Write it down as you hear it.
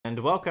And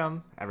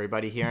welcome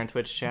everybody here in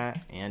Twitch chat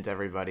and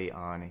everybody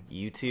on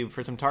YouTube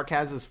for some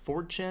Tarkaz's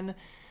Fortune.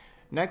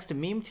 Next,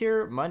 Meme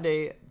Tier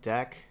Monday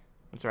deck.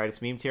 That's right,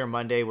 it's Meme Tier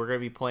Monday. We're going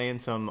to be playing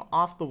some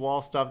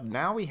off-the-wall stuff.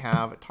 Now we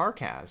have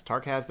Tarkaz.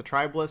 Tarkaz the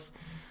Tribeless,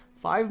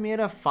 5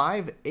 mana,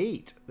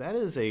 5/8. That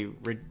is a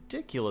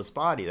ridiculous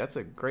body. That's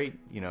a great,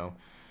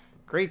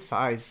 great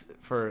size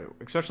for,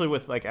 especially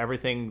with like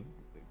everything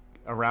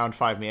around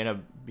 5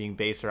 mana being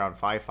based around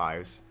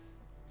 5/5s.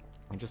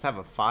 And just have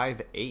a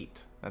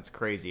 5/8. That's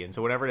crazy. And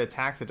so whenever it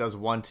attacks, it does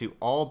 1 to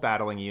all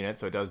battling units.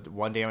 So it does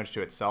 1 damage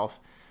to itself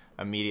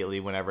immediately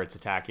whenever it's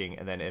attacking.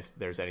 And then if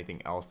there's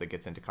anything else that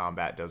gets into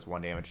combat, it does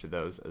 1 damage to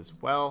those as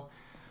well.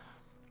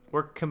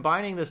 We're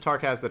combining this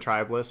Tarkaz the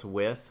Tribeless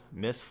with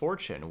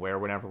Misfortune, where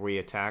whenever we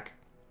attack,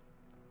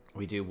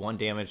 we do 1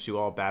 damage to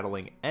all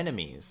battling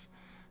enemies.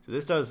 So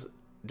this does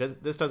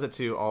it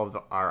to all of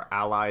our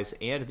allies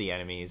and the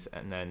enemies,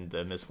 and then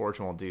the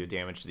Misfortune will do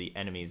damage to the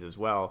enemies as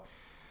well.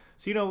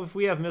 So, if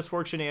we have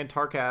Misfortune and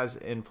Tarkaz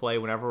in play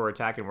whenever we're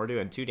attacking, we're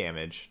doing 2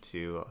 damage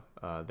to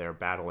their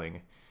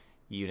battling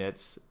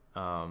units.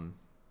 So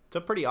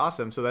pretty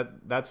awesome. So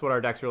that's what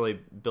our deck's really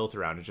built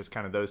around. It's just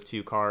kind of those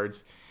 2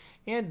 cards.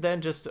 And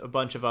then just a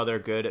bunch of other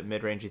good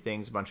mid-rangey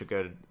things, a bunch of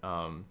good...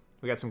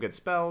 we got some good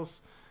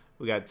spells.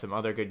 We got some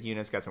other good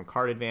units. Got some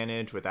card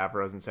advantage with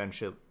Avarosan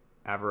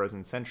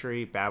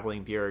Sentry,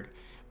 Babbling Bjerg.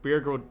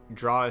 Bjerg will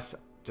draw us,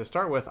 to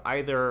start with,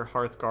 either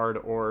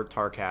Hearthguard or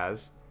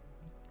Tarkaz.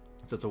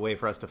 So it's a way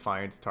for us to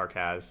find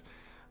Tarkaz.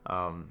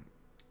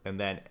 And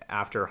then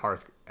after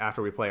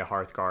we play a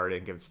Hearthguard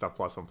and give stuff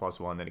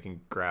 +1/+1, then it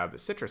can grab a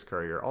Citrus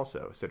Courier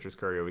also. Citrus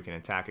Courier we can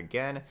attack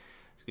again.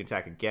 So we can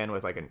attack again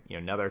with like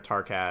another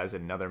Tarkaz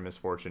and another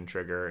Misfortune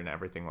trigger and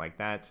everything like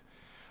that.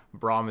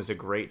 Braum is a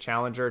great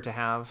challenger to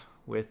have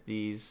with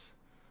these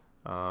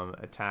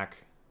attack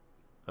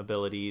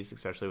abilities,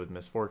 especially with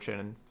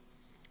Misfortune.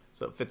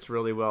 So it fits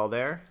really well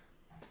there.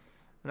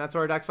 And that's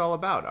what our deck's all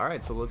about.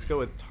 Alright, so let's go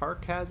with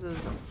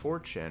Tarkaz's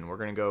Fortune. We're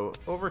going to go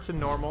over to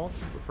normal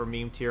for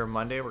Meme Tier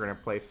Monday. We're going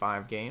to play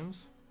 5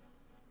 games.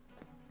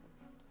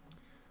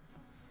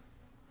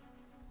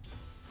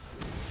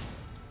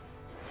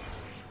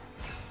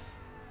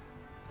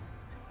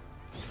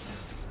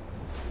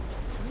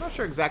 I'm not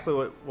sure exactly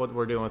what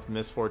we're doing with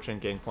Misfortune,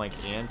 Gangplank,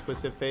 and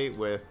Twisted Fate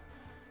with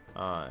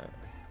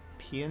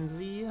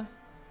PNZ.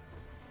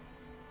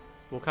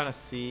 We'll kind of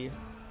see.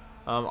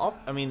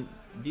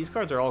 These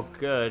cards are all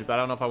good, but I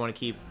don't know if I want to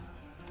keep,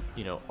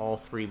 all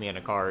 3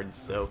 mana cards.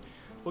 So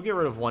we'll get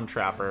rid of 1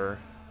 Trapper.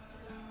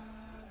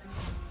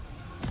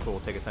 Cool, we'll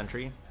take a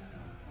Sentry.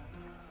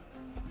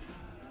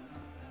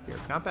 Here,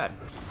 not bad.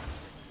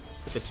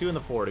 With the 2 and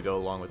the 4 to go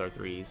along with our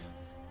 3s.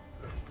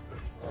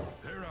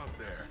 They're out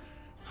there.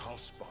 I'll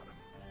spot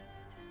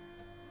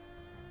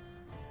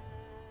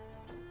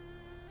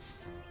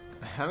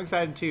them. I'm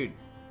excited too,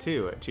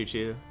 Choo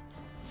Choo.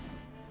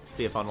 This will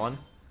be a fun one.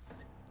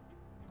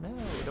 No,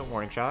 don't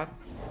warning shot.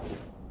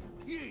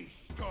 He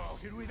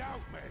started without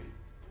me.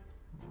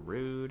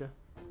 Rude.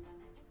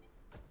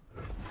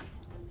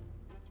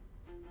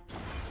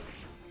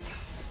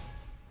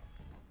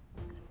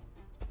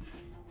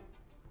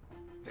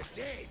 The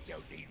dead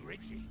don't need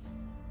riches.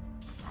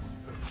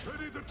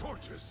 Ready the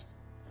torches.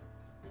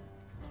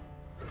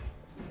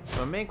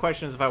 So the main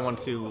question is if I want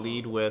to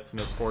lead with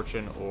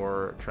Misfortune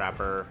or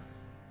Trapper.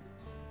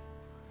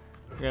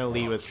 I'm going to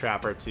lead with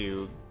Trapper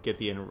to get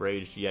the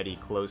Enraged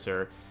Yeti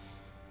closer.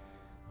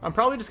 I'm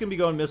probably just going to be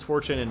going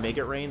Misfortune and make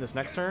it rain this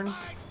next turn.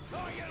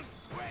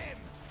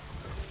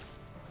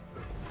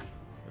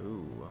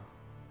 Ooh.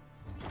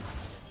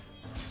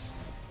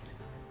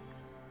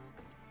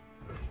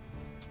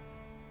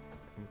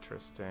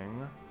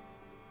 Interesting.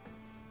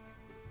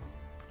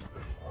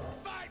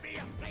 Find me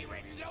a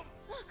flame-red lump.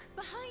 Look,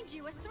 behind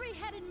you, a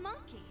 3-headed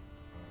monkey.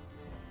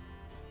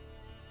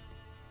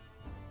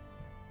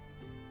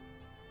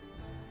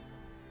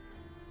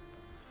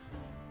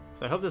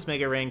 So I hope this Make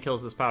It Rain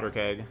kills this Powder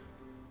Keg.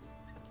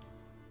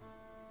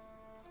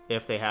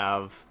 If they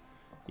have,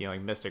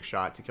 like Mystic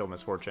Shot to kill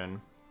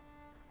Misfortune.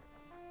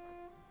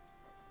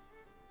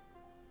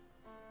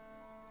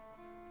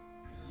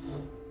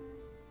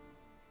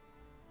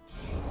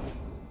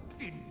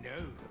 Didn't know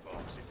the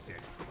box had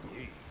said for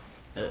you.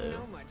 Don't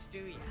know much, do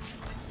you?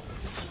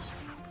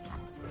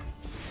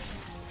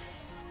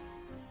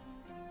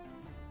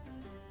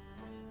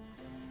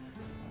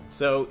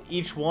 So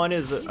each one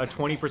is a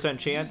 20%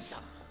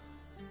 chance,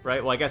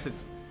 right? Well, I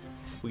guess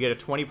we get a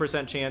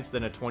 20% chance,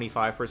 then a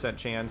 25%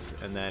 chance,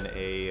 and then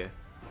a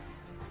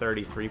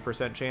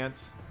 33%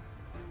 chance.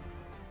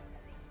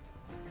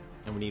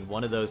 And we need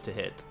one of those to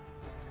hit.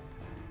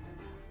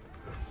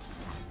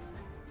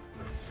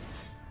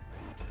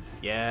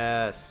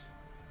 Yes.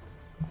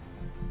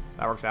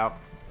 That works out.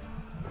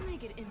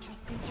 Make it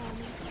interesting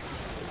for me.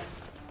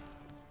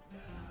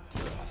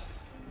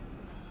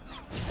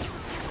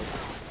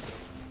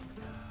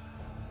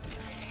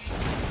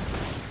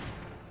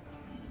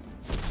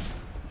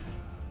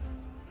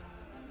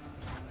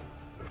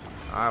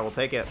 Alright, we'll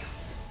take it.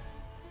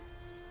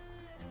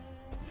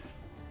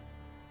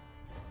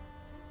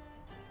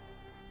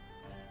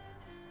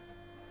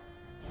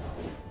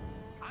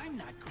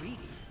 not greedy.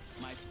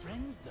 My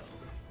friends,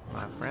 though.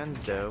 My friends,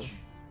 though.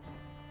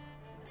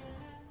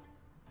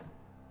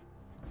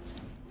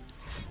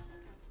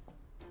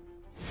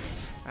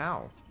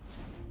 Ow.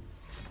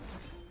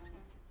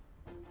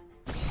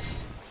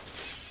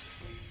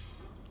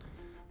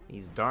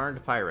 These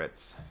darned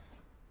pirates.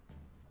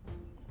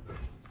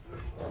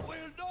 Will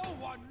no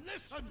one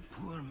listen?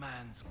 Poor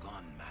man's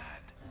gone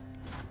mad.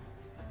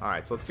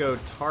 Alright, so let's go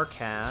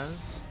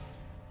Tarkaz.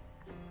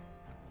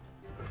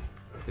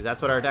 Because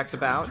that's what our deck's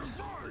about.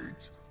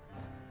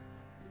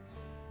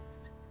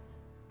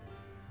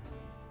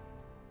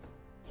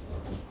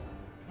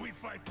 We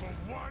fight for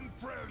one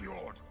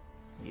Freljord.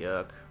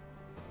 Yuck.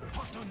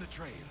 Hot on the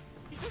trail.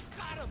 You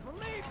gotta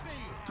believe me.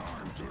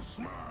 Time to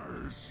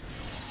smash.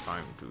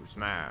 Time to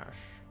smash.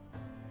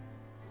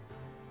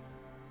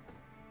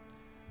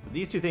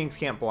 These two things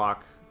can't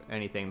block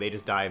anything. They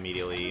just die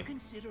immediately.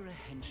 Consider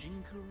a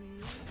henching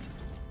career.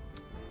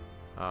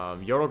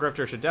 Yordle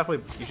Grifter should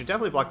definitely... You should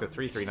definitely block the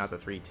 3-3, not the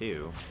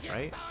 3-2,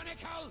 right?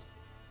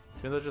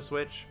 Shouldn't those just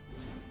switch?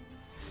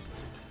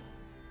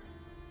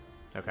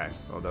 Okay,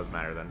 well it doesn't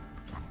matter then.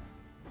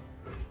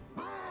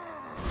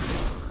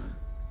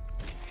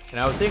 And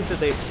I would think that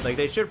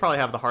they should probably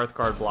have the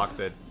Hearthguard block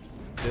that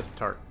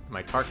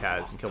my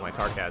Tarkaz and kill my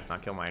Tarkaz,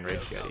 not kill my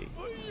Enraged Yeti.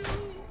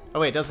 Oh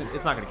wait,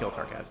 it's not gonna kill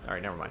Tarkaz.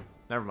 Alright, never mind.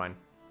 Never mind.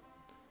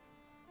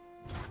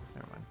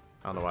 Never mind.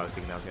 I don't know why I was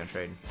thinking that was gonna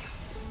trade.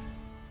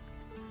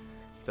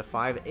 It's a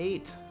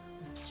 5-8.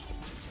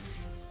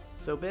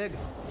 So big.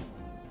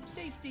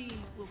 Safety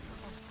will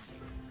cost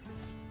you.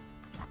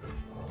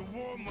 The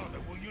War Mother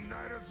will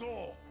unite us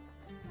all.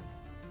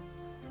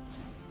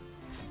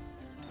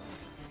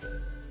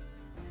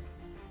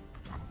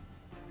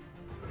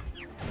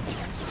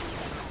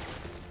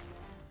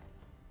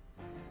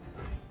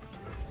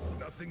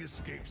 Nothing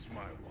escapes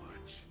my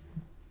watch.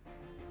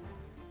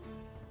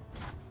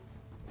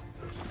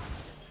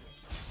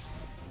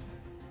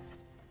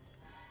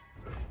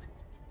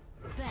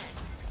 Ben.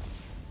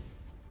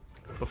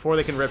 Before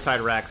they can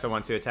Riptide Rex, I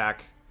want to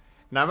attack.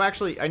 And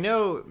I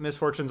know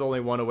Misfortune's only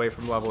one away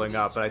from leveling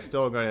up, but I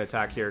still am going to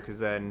attack here because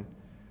then...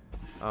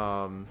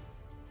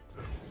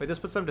 Wait, this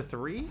puts them to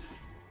 3?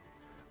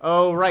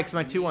 Oh, right, because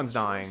my 2-1's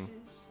dying.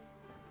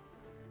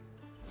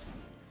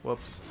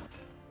 Whoops.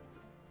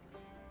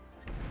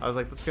 I was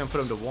like, that's going to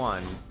put him to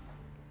 1.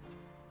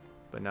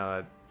 But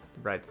no,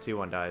 right, the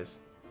 2-1 dies.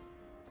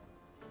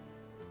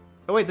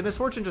 Oh wait, the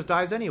Misfortune just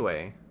dies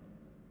anyway.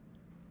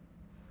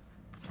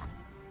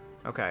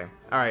 Okay.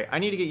 Alright, I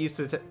need to get used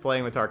to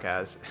playing with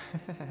Tarkaz.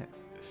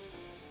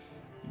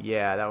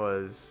 Yeah, that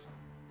was...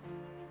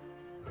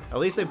 At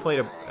least they played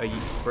a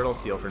Brittle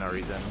Steel for no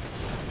reason.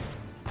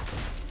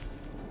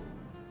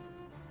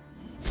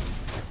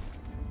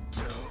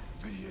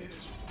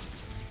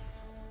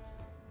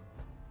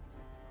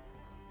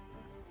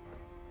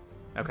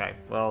 Okay,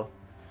 well...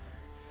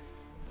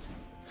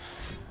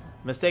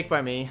 Mistake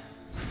by me.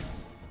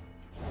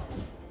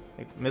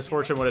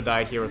 Misfortune would have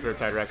died here with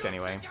Riptide Rex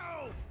anyway.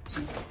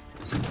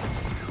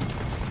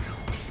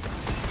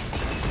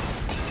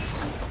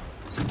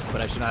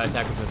 But I should not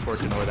attack with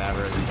Misfortune or the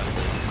Aberrant.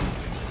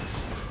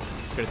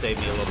 Could have saved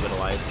me a little bit of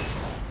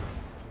life.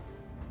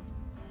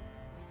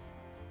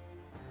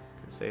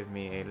 Could have saved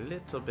me a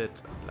little bit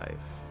of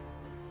life.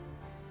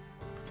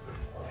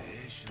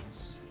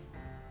 Patience.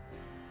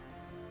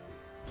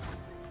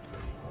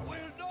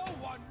 Will no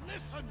one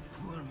listen?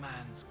 Poor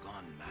man's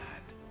gone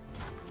mad.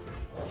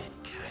 It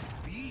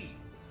can't be.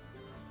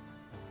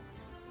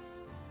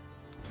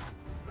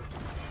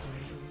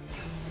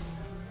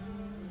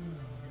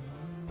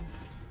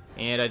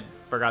 And I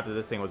forgot that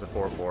this thing was a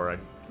 4-4. I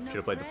should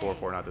have played the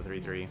 4-4, not the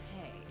 3-3.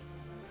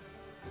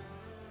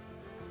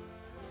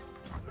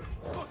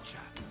 Gotcha.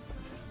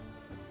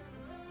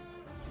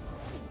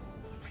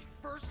 My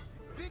first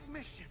big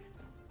mission.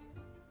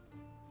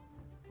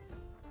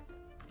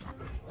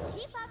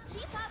 Keep up,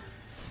 keep up.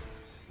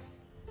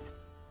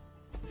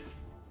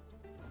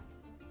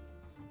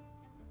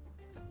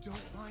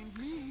 Don't mind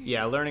me.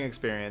 Yeah, learning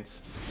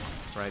experience.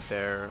 Right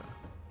there.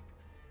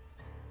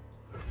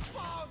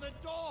 Bar the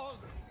doors.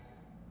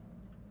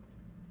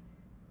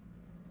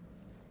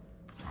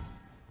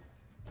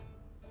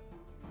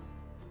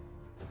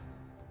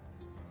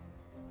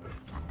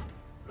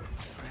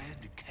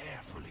 Tread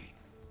carefully.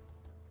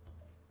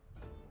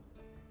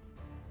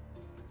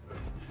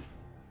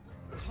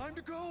 Time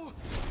to go.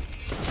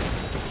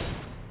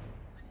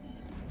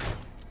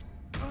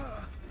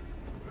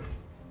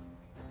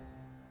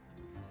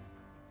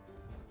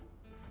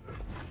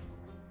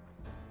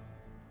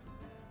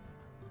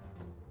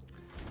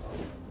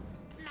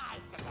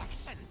 Nice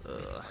selections.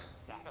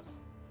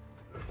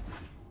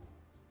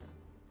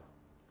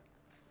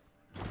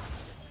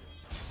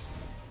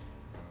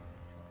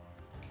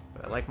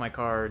 But I like my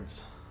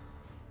cards.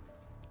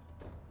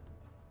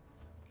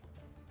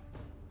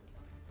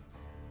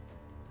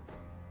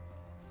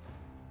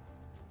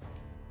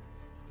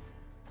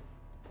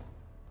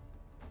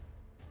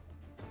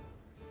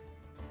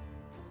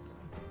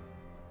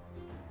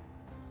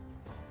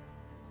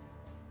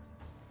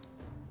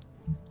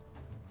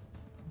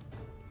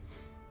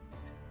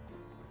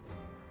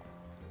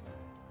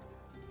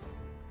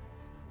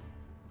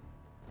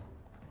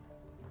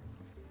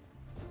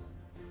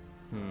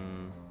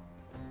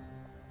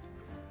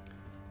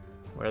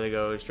 whether they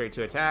go straight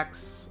to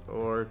attacks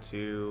or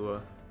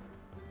to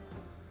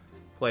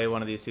play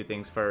one of these two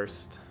things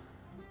first.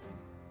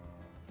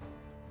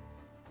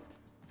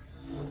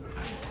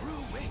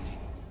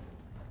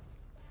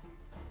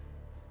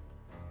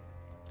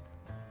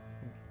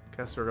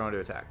 Guess we're going to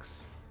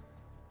attacks.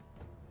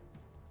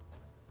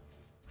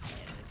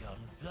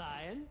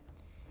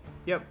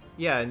 Yep.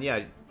 Yeah, and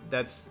yeah,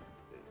 that's.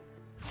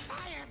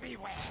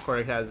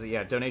 Cortex has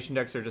donation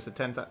decks are just a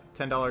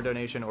 $10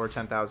 donation or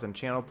 10,000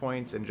 channel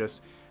points, and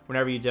just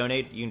whenever you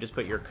donate, you can just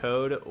put your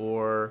code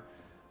or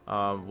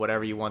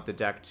whatever you want the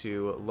deck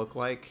to look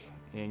like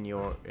in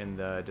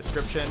the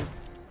description.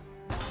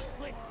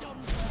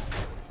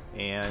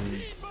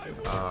 And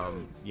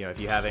you know, if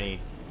you have any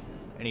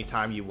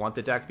time you want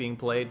the deck being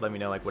played, let me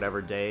know, like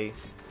whatever day,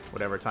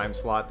 whatever time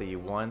slot that you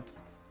want.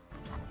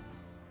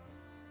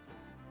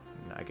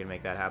 And I can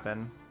make that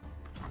happen.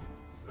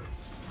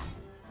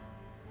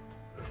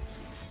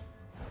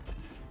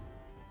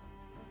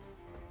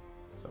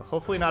 So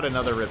hopefully not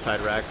another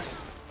Riptide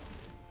Rex.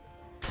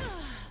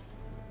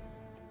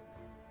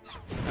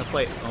 I'll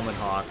play Omen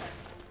Hawk.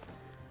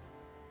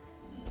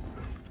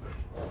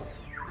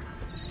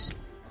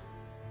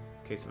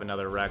 In case of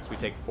another Rex, we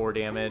take 4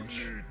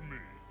 damage.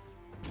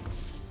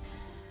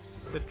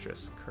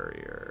 Citrus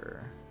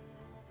Courier.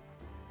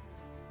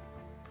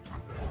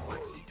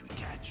 What did we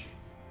catch?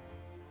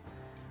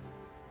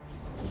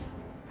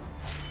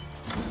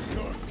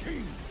 Your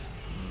king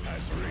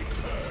has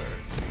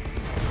returned.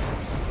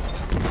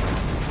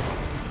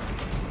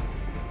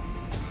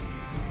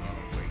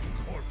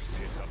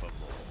 Corpses of a bull.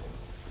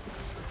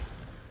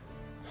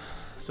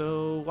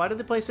 So why did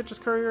they play Citrus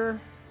Courier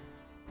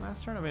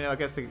last turn? I mean, I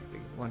guess they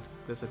want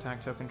this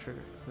attack token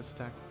trigger, this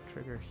attack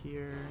trigger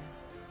here.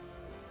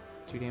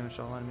 2 damage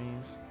to all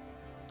enemies.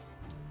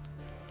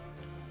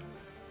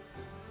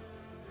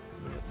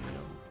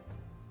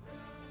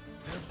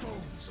 Their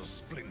bones a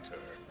splinter.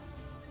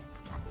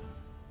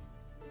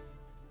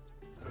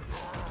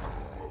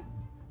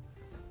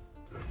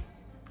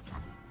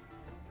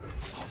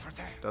 Over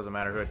there. Doesn't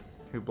matter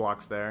who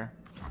blocks there.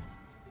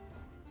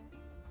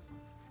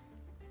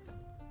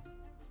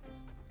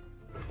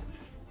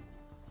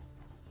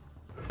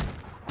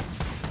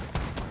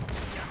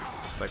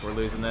 Looks like we're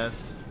losing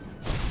this.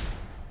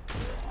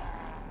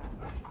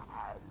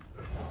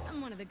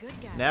 I'm one of the good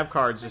guys. Nav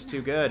card's just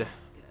too good.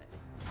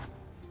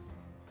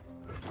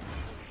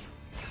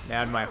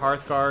 Nabbed my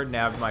Hearth card,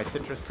 nabbed my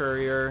Citrus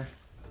Courier.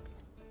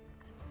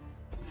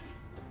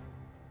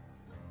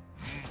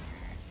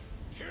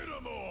 Hit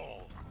 'em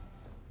all.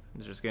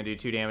 It's just gonna do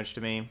 2 damage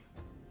to me.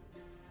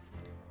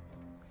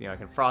 You know, I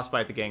can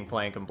Frostbite the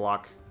Gangplank and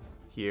block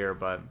here,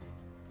 but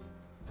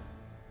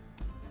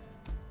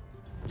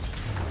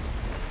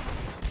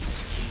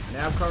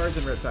Nav cards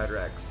and Riptide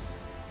Rex.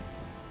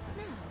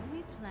 Now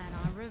we plan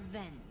our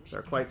revenge.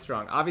 They're quite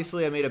strong.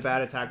 Obviously, I made a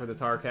bad attack with the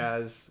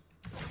Tarkaz.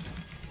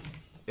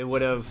 It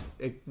would have,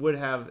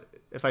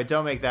 if I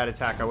don't make that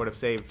attack, I would have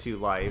saved 2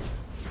 life.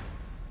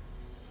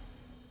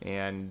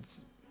 And,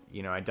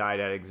 you know, I died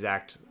at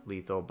exact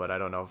lethal, but I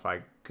don't know if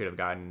I could have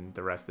gotten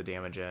the rest of the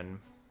damage in.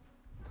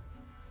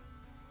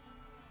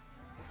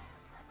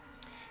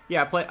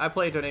 Yeah, I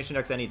play donation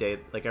decks any day,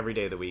 like every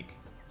day of the week.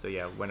 So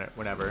yeah,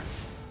 whenever.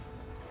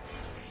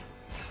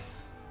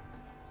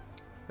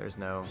 There's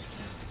no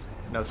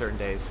certain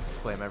days.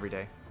 Play them every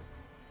day.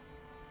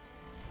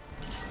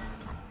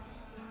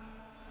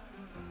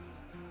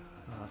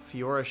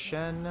 Fiora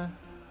Shen. I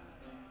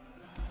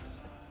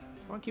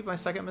want to keep my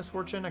second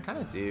Misfortune. I kind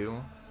of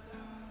do.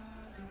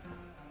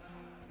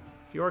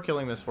 Fiora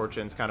killing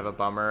Misfortune's kind of a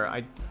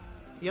bummer.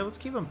 Yeah, let's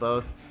keep them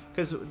both,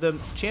 because the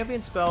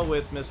champion spell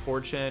with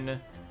Misfortune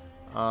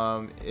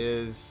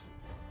is,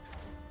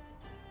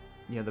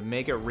 you know, the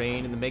Make It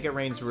Rain, and the Make It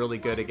Rain's really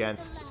good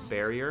against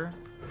Barrier.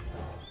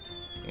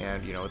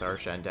 And, you know, with our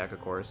Shen deck,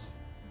 of course,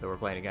 that we're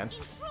playing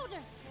against.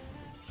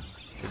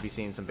 Should be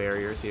seeing some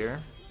barriers here.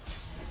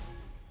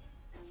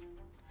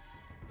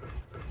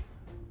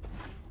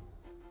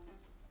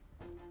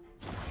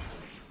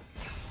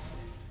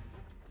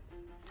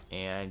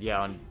 And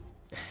yeah, on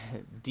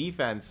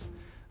defense,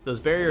 those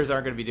barriers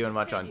aren't going to be doing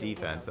much on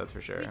defense, that's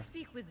for sure. We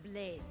speak with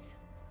blades.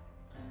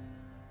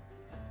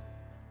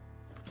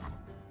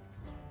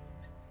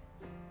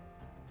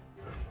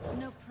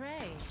 No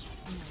prey,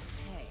 no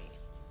pay.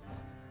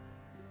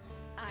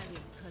 I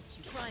will cut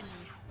you. Try me.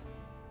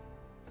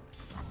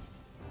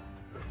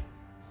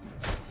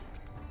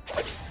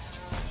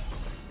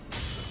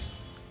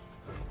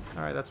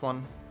 Alright, that's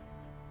one.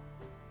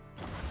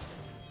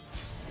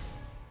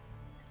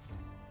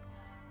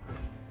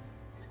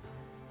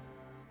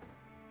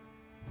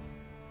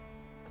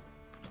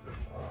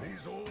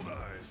 These old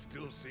eyes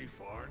still see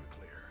far and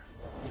clear.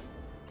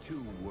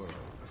 2 worlds,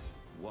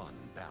 1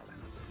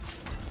 balance.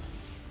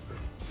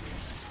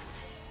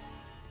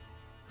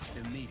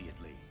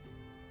 Immediately.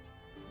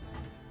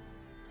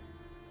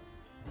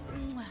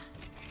 Mwah.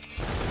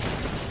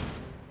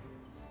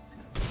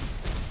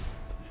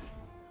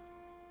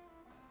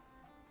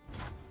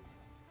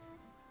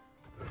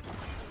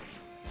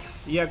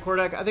 Yeah,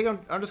 Kordek, I think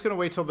I'm just gonna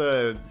wait till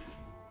the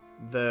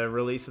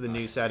release of the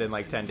new set in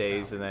like 10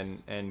 days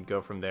and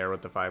go from there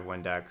with the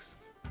 5-win decks.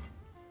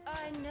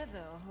 I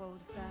never hold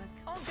back.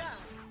 On guard.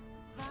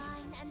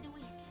 Vine and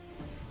Wisp,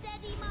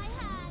 steady my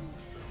hand.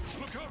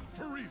 Look out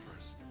for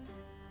Reavers.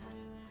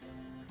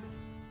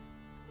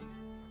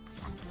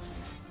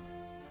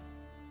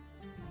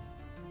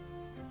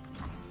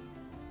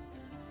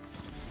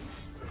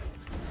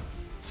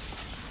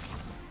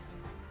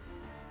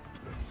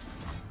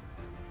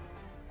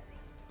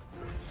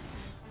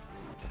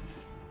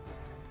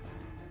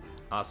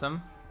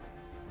 Awesome.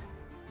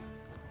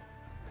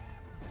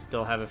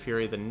 Still have a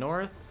Fury of the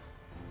North.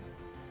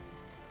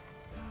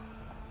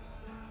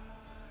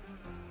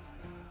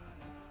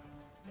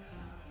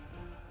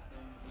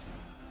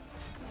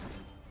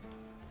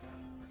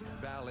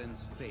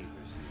 Balance favors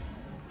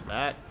you.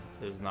 That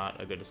is not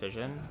a good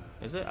decision,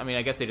 is it? I mean,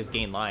 I guess they just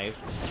gain life.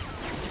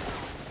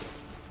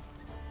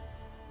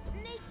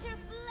 Nature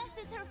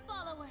blesses her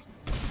followers.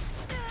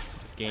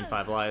 Just gain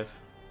 5 life.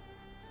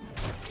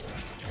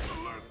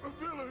 Alert the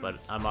village. But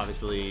I'm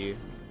obviously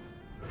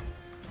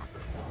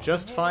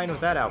just fine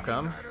with that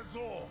outcome. That is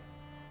all.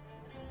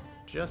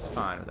 Just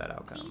fine with that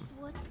outcome. These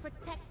woods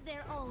protect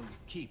their own.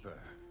 Keeper,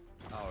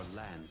 our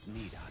lands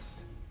need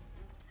us.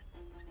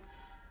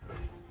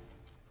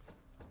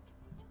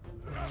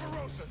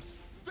 Amarosans,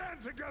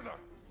 stand together.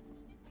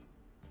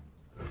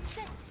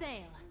 Set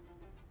sail.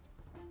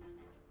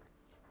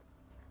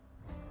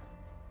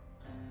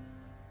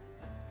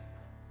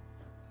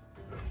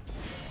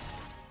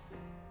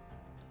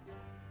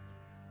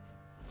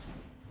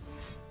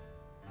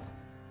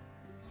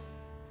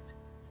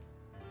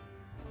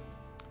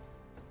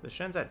 The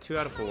Shen's at 2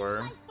 out of 4.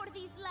 Life for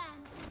these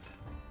lands.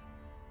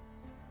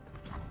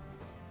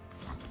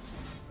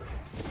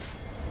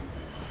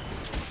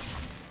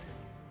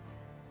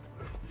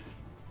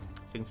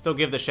 So you can still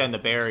give the Shen the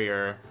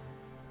barrier.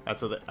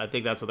 That's what I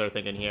think that's what they're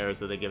thinking here, is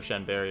that they give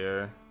Shen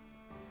barrier.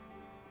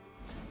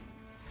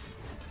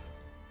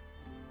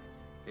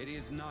 It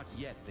is not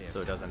yet there.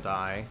 So it doesn't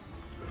die.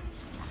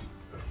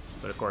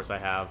 But of course I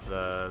have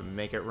the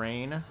Make It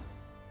Rain.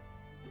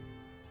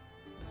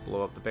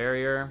 Blow up the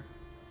barrier.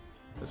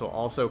 This will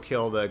also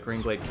kill the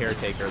Greenglade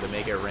Caretaker, the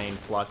Make It Rain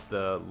plus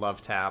the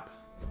Love Tap.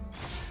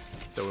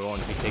 So we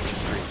won't be taking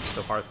 3.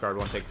 So Hearthguard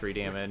won't take 3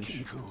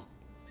 damage.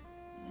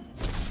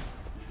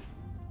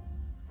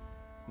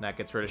 And that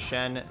gets rid of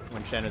Shen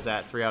when Shen is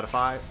at 3 out of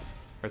 5.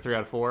 Or 3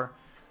 out of 4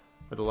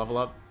 for the level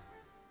up.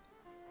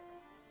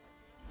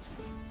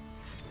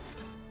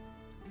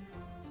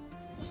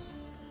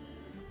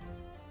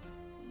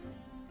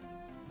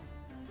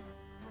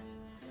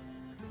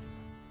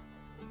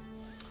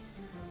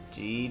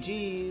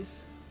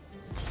 GG's.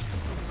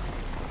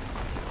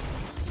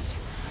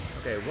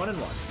 Okay, 1 and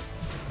 1.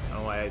 I don't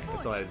know why I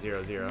still had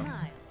 0-0.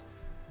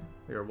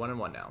 We are 1 and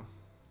 1 now.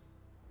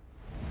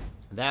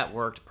 That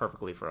worked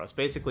perfectly for us.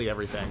 Basically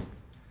everything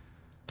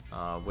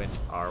went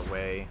our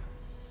way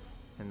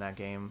in that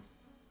game.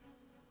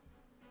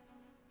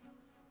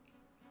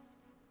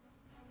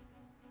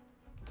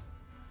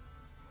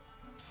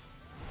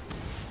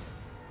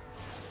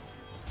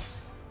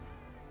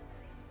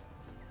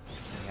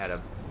 We had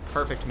a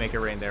perfect Make It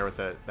Rain there with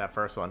that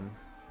first one.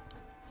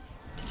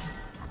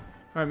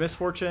 Alright,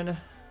 Misfortune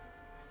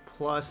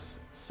plus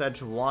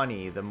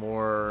Sejuani, the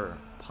more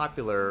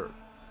popular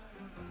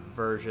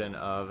version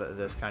of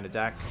this kind of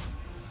deck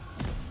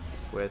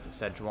with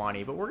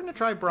Sejuani. But we're going to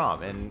try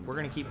Braum, and we're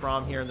going to keep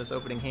Braum here in this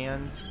opening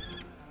hand.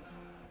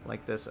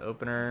 Like this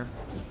opener.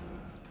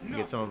 We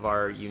get some of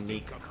our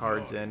unique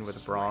cards in with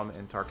Braum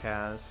and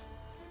Tarkaz.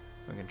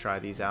 We can try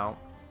these out.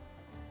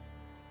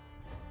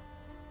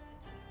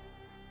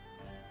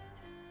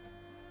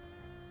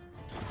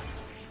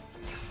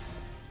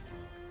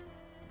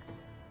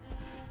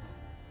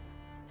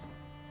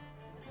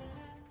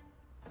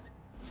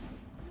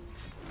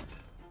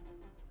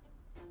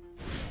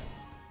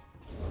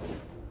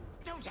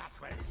 Don't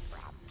ask where it's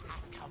from.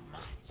 Ask how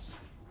much.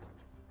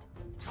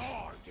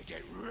 Time to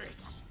get rich.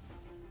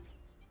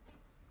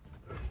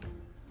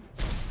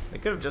 They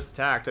could have just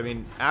attacked. I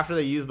mean, after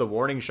they use the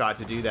warning shot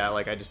to do that,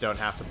 like, I just don't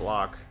have to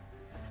block.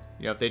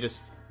 You know, if they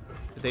just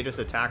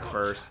attack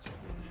first,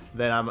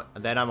 then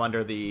I'm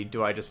under the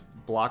do I just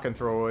block and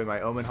throw away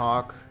my Omen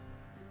Hawk?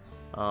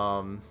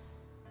 Yeah,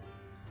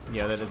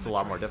 then it's a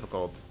lot more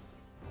difficult.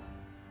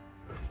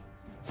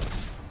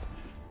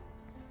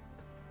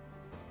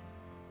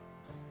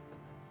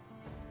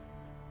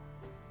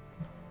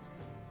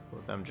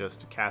 With them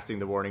just casting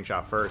the warning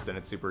shot first, then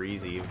it's super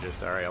easy. You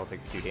just, alright, I'll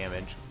take the 2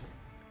 damage.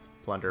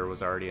 Plunder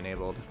was already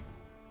enabled.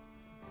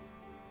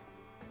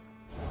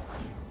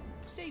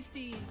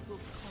 Safety will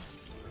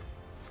cost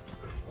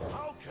you.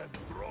 How can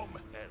Braum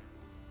help?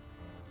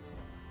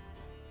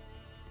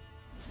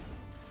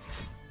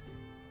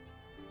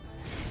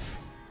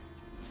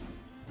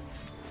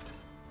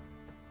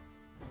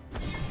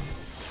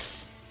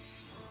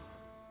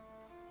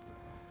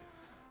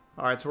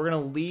 Alright, so we're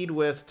going to lead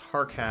with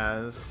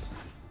Tarkaz.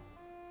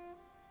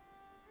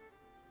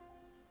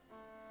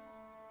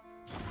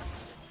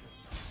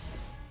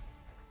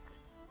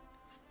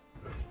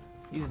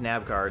 These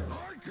nab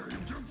cards I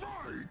came to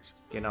fight.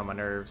 getting on my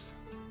nerves.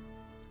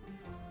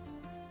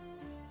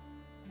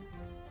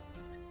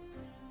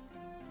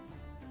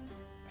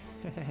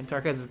 And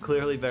Tarkaz is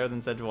clearly better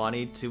than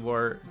Sejuani. Two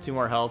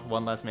more health,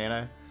 one less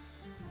mana.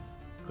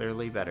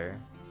 Clearly better.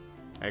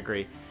 I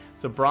agree.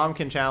 So Braum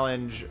can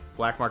challenge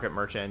Black Market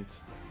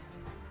Merchant,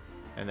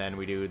 and then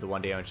we do the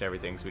 1 damage to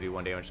everything. So we do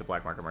 1 damage to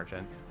Black Market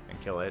Merchant and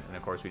kill it, and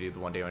of course we do the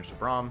 1 damage to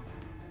Braum,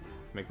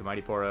 make the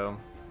Mighty Poro.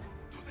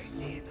 Do they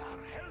need our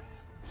help?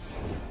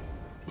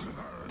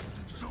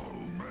 So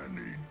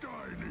many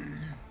tiny.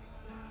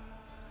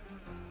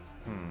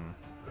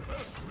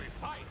 First we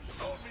fight.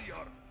 Show me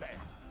your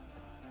best.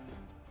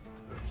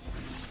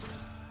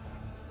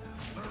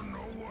 There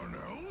no one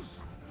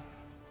else?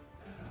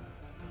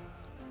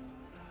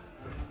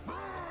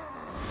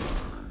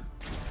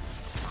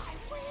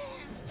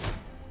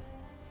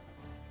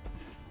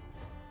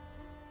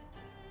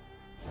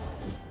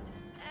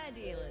 I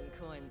deal in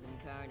coins and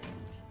carnage.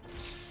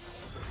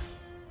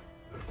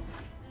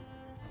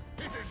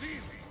 It is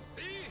easy,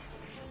 see?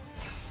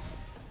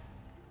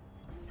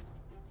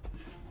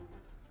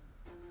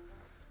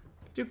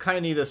 Do kind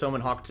of need this Omen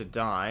Hawk to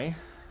die,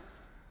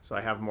 so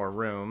I have more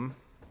room.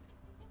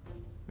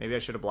 Maybe I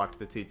should have blocked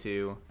the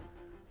 2/2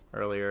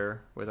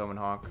 earlier with Omen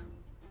Hawk.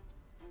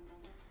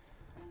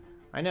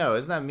 I know,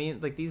 isn't that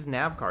mean? Like, these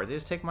nab cards, they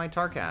just take my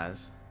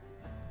Tarkaz.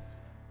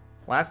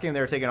 Last game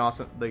they were taking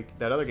awesome, like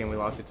that other game we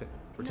lost,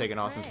 were taking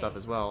awesome stuff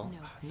as well.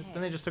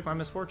 Then they just took my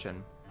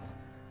Misfortune.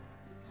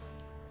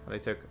 They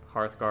took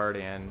Hearthguard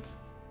and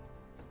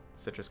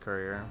Citrus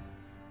Courier.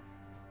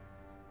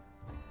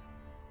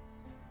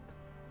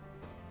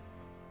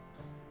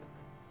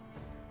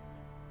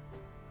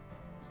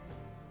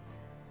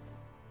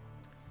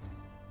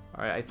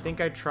 Alright, I think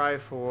I try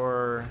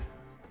for...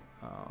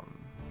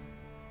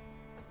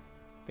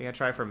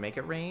 Make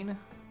It Rain?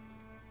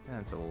 Yeah,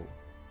 it's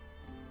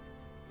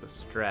a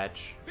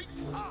stretch.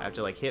 I have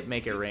to like hit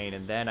Make It Rain,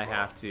 and then I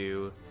have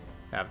to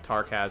have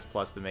Tarkaz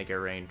plus the Make It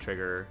Rain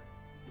trigger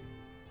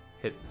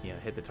hit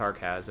the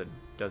Tarkaz. It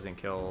doesn't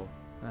kill...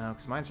 No,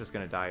 because mine's just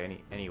going to die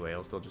anyway.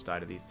 It'll still just die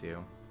to these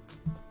two.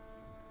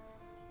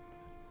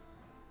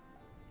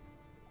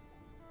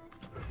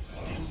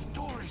 These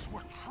stories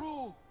were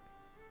true.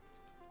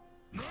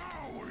 Now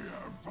we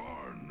have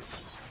fun.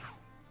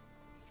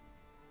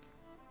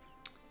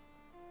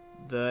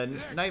 The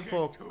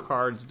Nightfall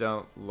cards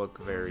don't look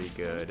very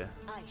good,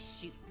 I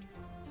shoot.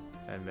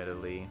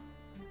 admittedly.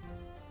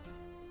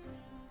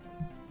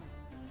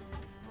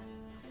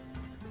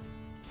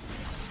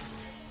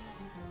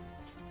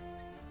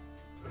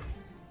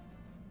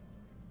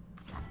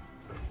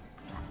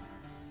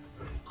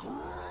 Crunch.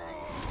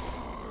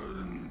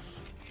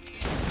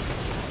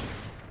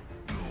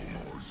 No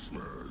more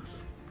smash.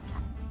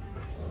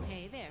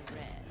 Hey there,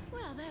 Red.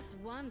 Well, that's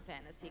one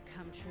fantasy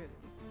come true.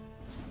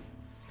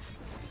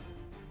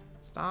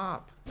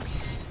 Stop.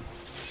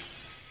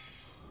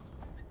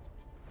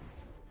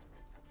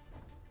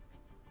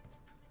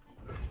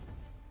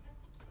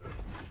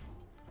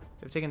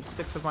 They've taken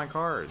 6 of my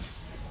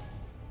cards.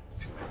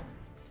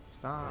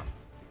 Stop.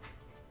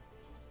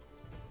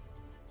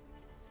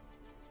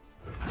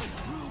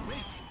 Through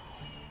waiting.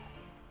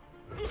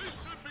 We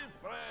should be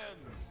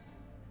friends.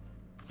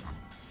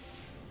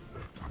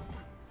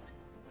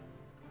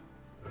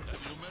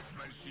 Have you met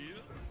my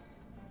shield?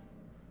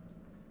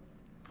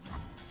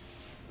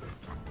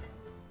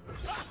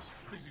 Ah,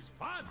 this is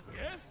fun,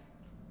 yes?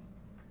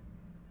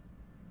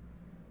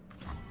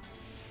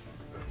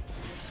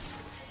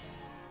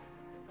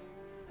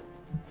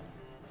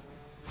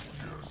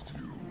 Just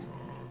you,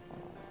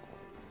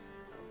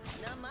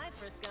 Not my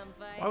first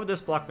gunfight. Why would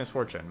this block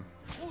Misfortune?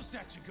 Who's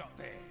that you got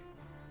there?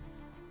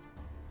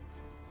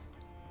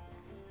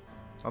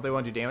 Don't they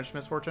want to do damage to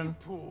Misfortune?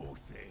 Poor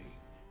thing.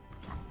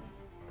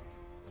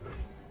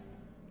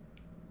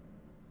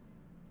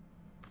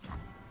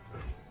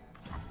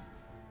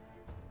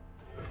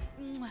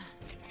 Mwah.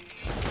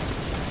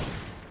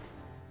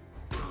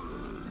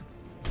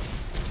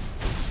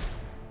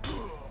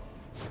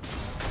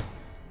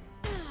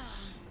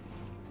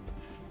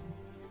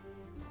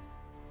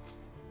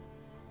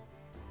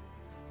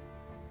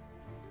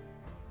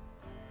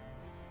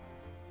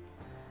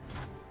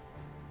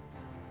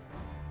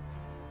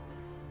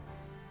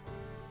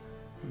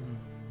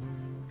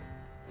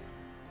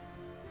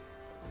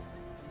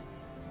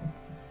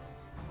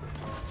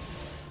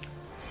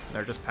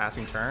 They're just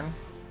passing turn?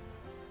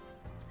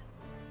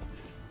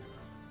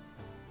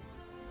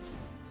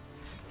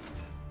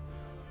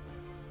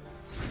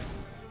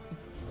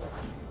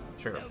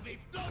 Sure.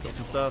 Kill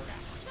some stuff.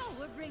 So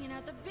we're bringing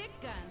out the big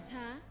guns,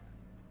 huh?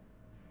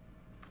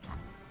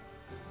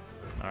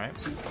 Alright.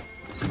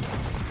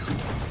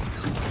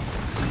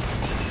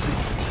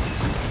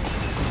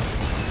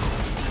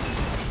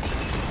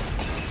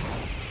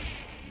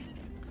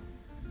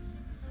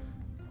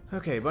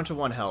 Okay, a bunch of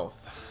 1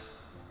 health.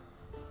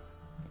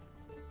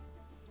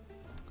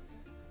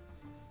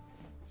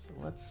 So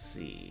let's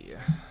see.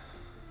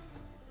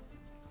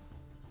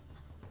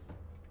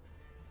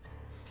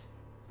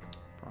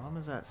 Braum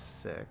is at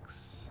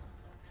 6.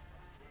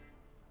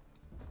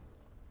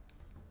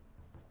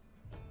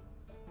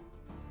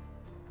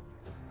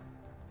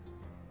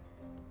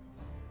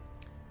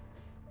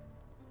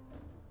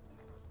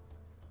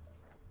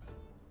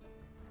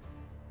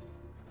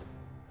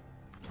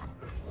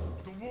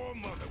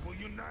 Your mother will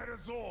unite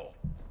us all.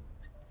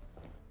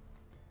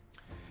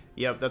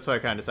 Yep, that's what I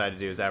kind of decided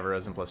to do is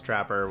Avarosen plus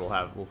Trapper.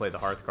 We'll play the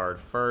Hearth card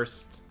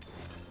first.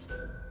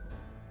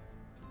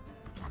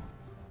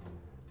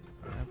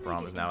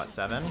 Braum is now at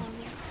 7.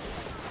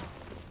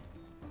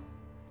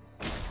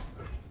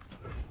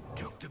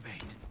 Took the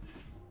bait.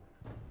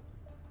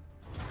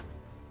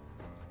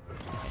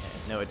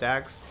 No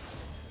attacks.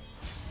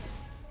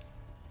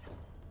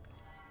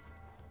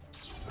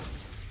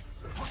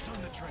 Hooked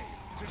on the trail.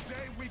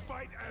 Today we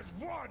fight as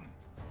one.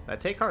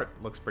 That take card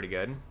looks pretty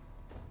good.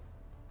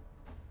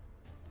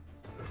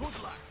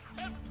 Good luck.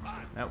 Have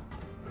fun. Nope.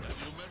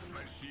 Have you met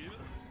my shield?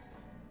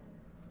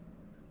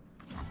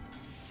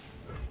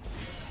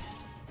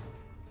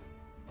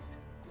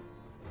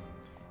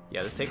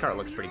 Yeah, this take card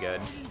looks pretty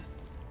good.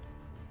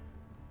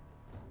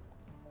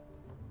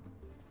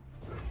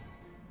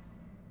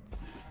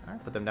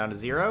 Alright, put them down to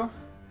 0.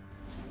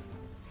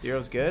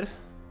 0's good.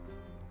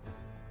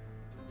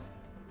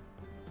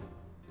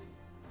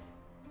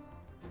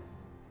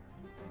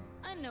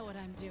 I know what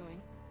I'm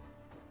doing.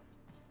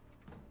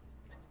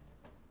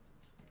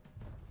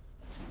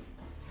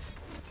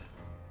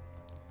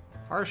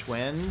 Harsh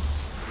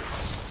Winds.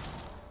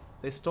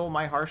 They stole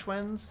my Harsh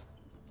Winds?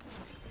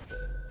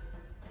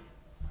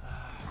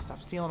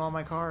 Stop stealing all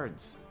my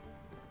cards.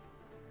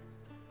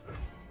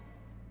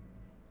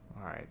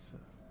 Alright,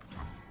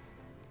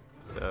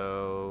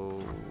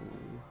 so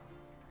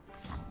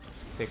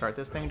take out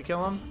this thing to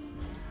kill him.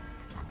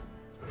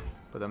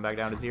 Put them back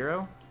down to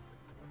 0.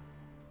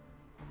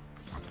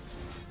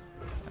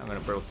 I'm gonna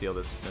Brittle Steel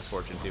this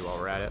Misfortune too while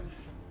we're at it.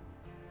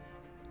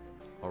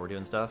 While we're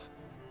doing stuff.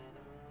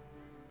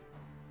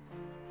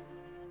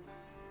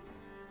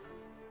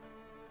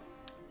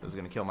 This is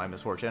gonna kill my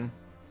Misfortune.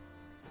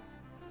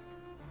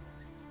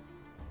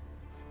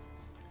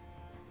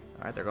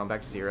 Alright, they're going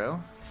back to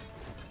 0.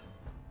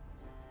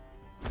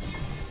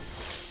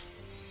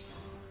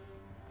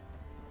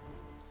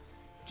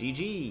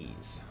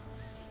 GG's.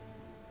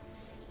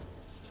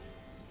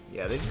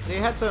 Yeah, they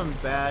had some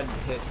bad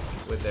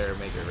hits with their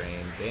Maker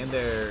Range, and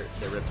their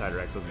Riptide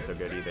Rex wasn't so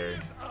good either.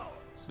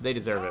 But they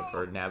deserve it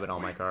for nabbing all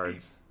my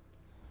cards.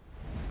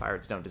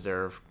 Pirates don't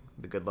deserve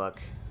the good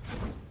luck.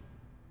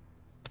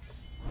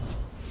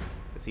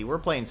 But see, we're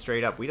playing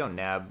straight up. We don't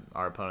nab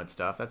our opponent's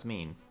stuff. That's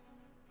mean.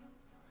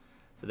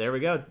 So there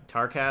we go.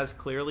 Tarkaz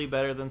clearly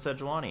better than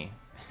Sejuani.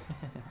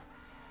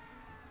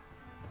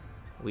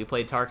 We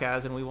played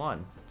Tarkaz and we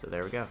won. So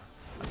there we go.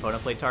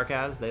 Opponent played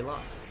Tarkaz, they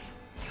lost.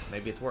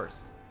 Maybe it's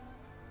worse.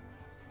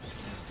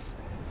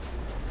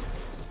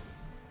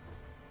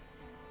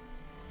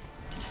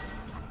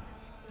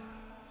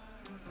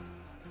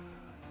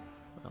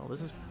 Well,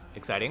 this is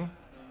exciting.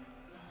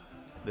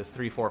 This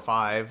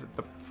 3-4-5.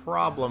 The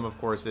problem, of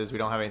course, is we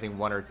don't have anything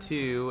 1 or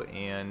 2,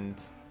 and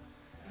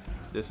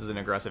this is an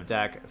aggressive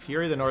deck.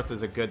 Fury of the North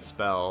is a good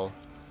spell,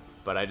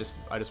 but I just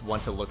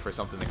want to look for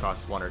something that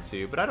costs 1 or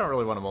 2. But I don't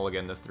really want to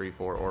mulligan this 3,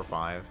 4, or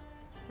 5.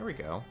 Here we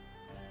go.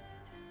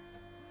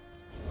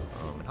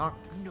 And Hawk.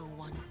 No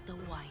one's the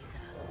wiser.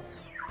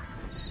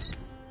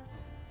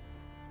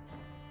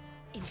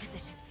 In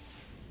position.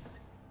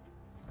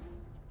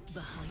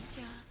 Behind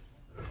ya.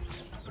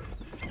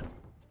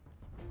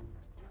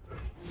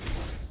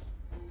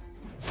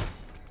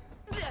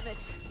 Damn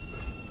it.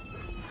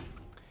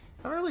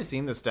 I haven't really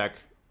seen this deck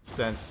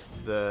since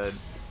the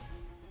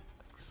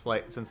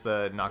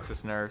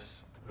Noxus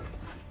nerfs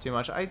too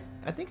much. I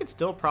think it's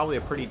still probably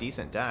a pretty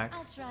decent deck.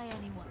 I'll try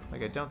anyone.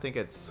 Like, I don't think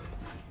it's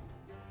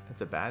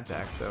a bad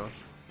deck, so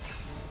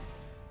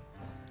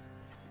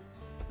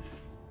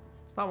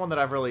it's not one that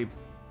I've really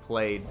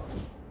played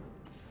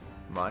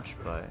much,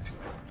 but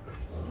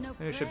No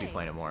maybe I should be prey,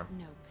 playing it more.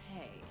 No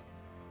pay.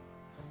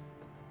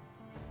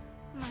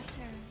 My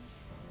turn.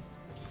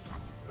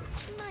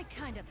 My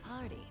kind of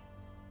party.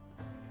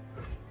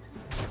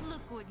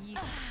 Look what you.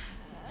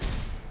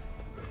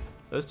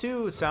 Those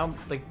two sound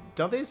like,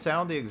 don't they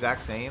sound the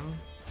exact same?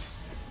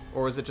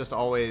 Or was it just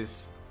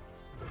always,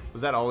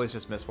 was that always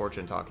just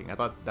Misfortune talking? I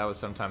thought that was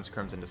sometimes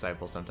Crimson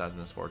Disciple, sometimes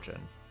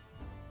Misfortune.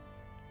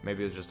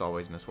 Maybe it was just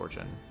always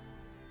Misfortune.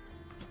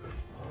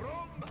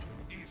 Braum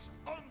is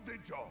on the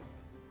job.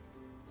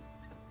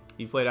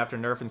 You played after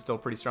nerf and still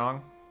pretty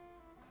strong?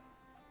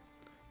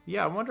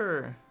 Yeah, I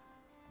wonder.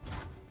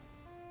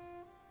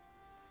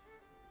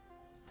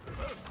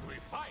 First we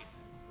fight.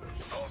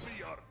 Show me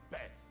your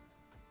best.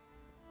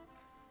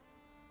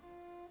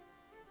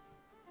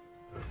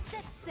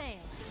 Set sail.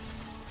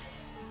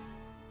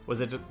 Was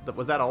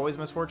that always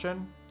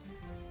Misfortune?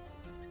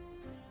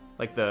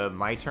 Like the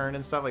My Turn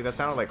and stuff? Like, that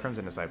sounded like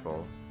Crimson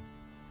Disciple.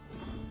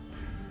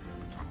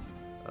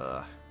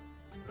 Ugh.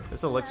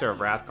 This Elixir of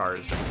Wrath card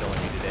has been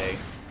killing me today.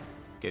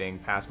 Getting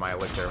past my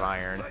Elixir of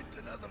Iron. Fight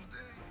another day.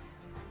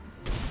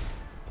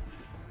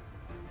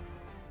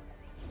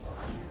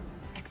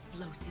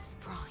 Explosives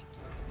primed.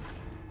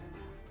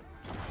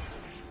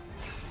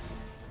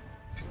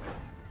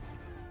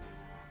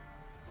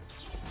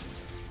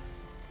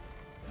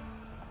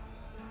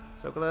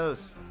 So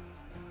close.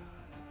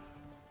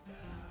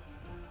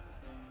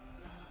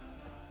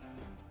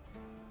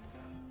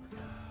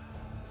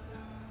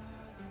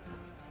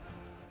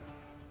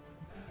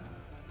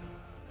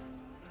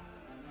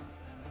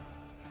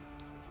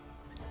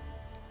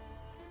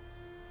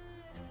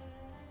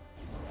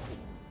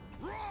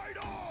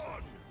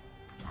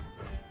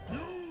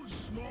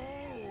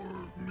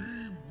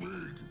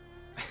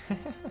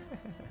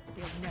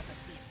 They'll never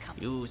see it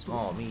coming. You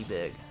small, me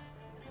big.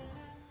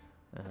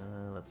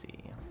 Let's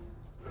see.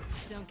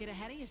 Don't get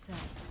ahead of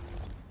yourself.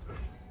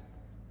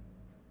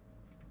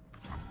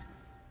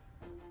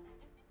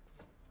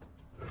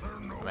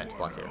 I meant to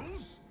block here.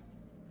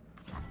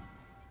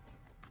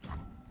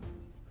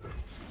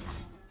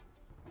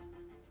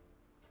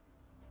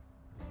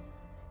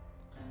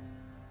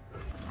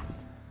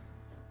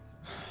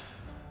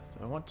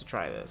 I want to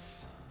try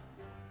this.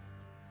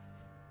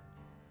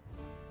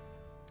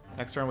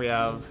 Next turn we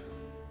have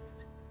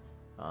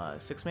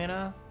 6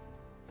 mana.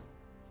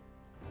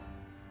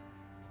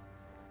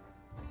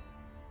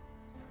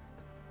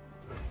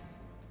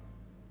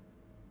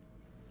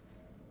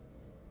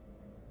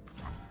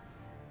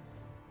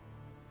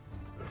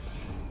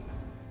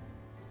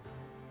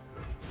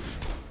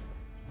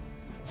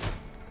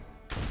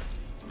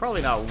 It's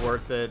probably not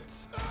worth it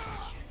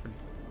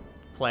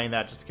playing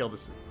that just to kill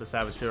the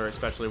Saboteur,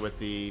 especially with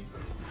the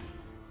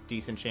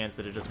decent chance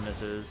that it just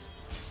misses.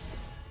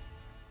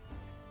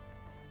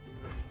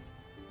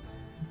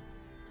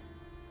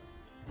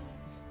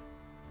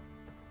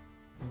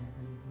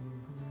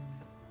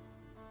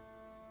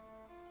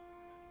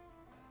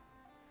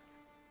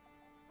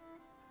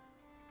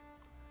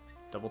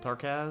 Double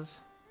Tarkaz.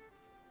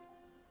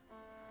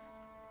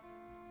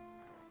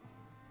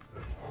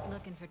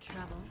 Looking for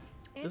trouble?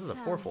 This is a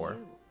 4/4.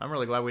 I'm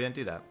really glad we didn't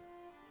do that.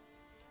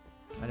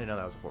 I didn't know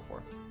that was a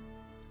 4/4.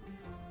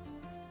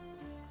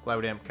 Glad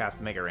we didn't cast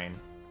the Mega Rain.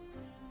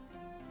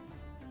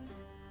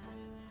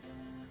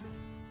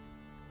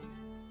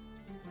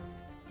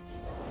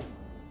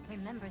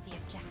 Remember the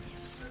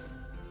objectives.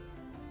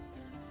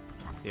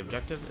 The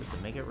objective is to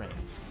make it rain.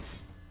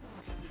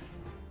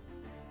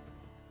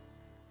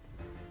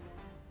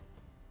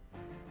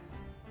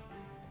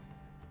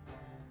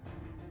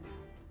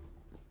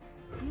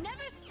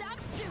 Never stop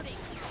shooting.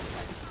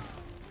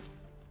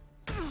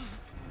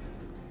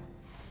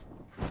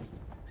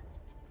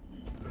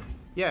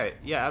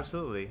 Yeah,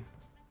 absolutely.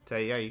 So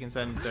yeah, you can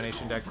send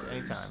donation decks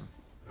anytime.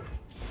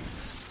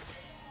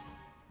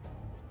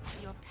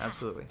 Your path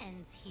Absolutely.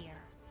 ends here.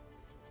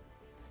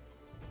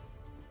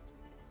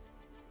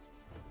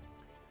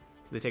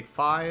 So they take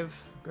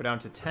 5, go down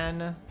to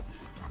 10.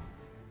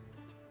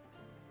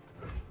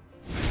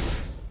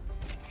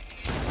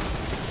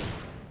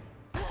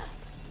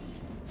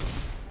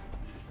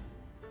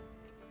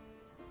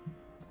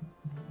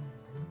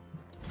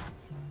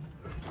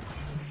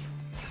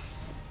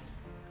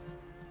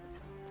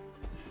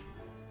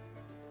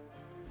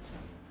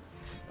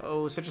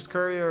 Oh, Citrus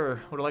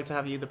Courier, would have liked to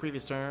have you the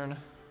previous turn.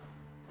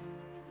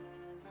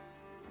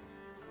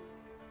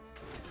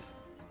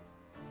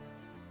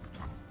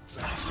 It's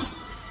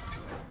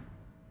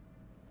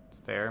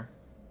fair.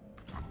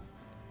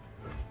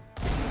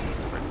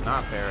 Or it's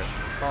not fair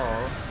at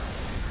all.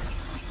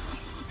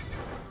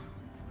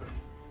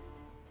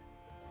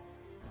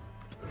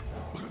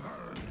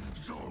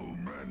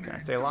 Can I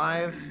stay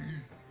alive?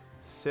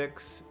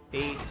 6,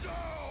 8.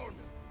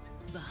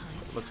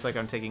 Looks like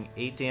I'm taking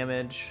 8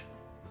 damage.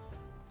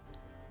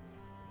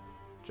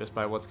 Just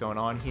by what's going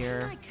on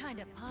here. My kind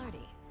of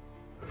party.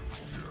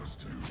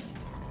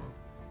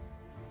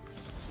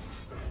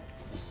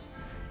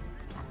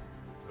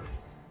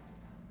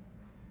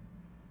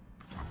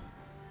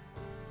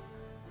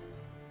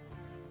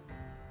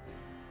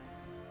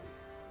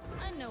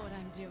 I know what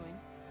I'm doing.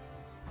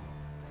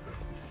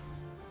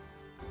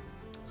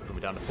 So put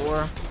me down to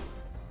 4.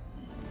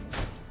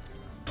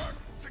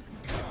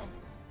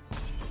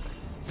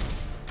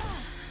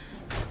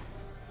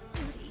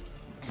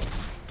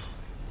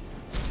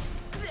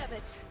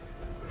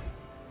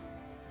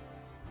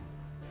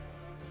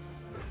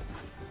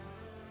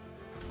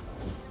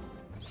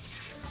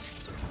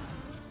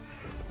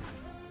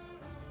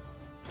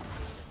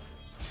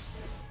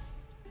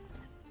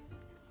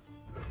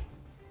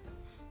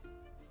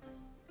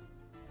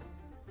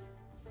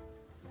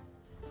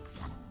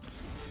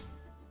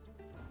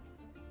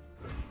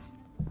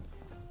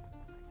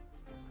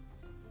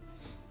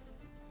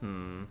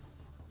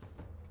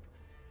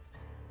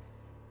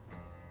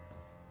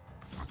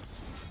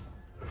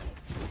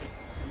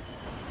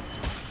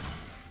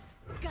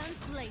 Guns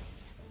blazing.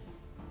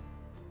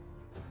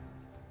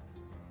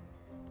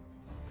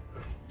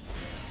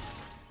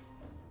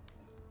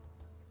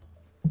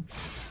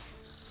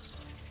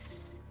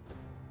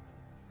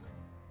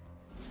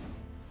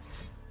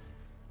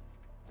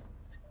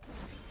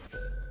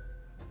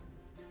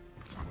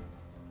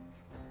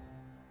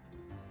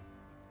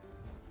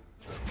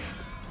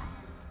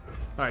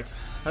 Alright,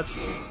 that's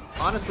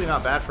honestly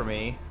not bad for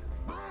me.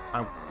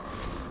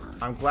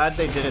 I'm glad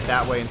they did it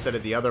that way instead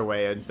of the other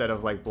way, instead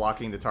of like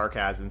blocking the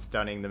Tarkaz and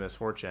stunning the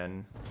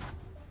Misfortune.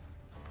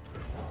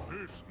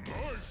 It's my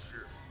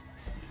ship.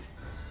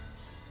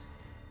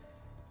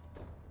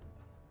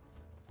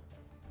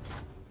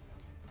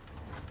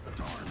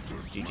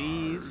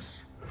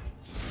 GG's.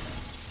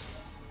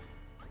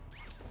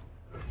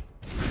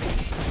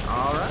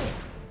 Alright.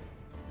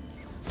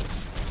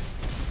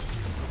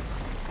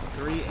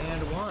 3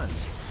 and 1.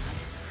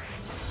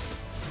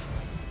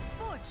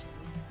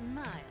 Fortune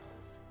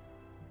Smiles.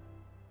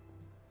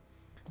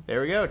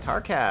 There we go,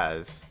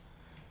 Tarkaz.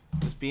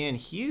 Just being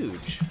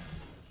huge.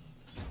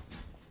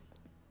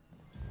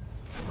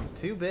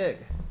 Too big.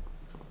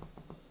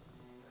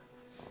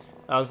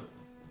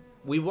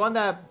 We won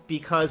that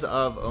because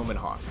of Omen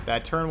Hawk.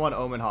 That turn 1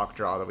 Omen Hawk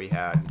draw that we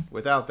had.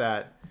 Without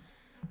that,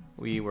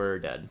 we were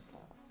dead.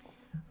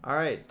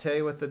 Alright,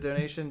 Tay with the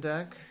donation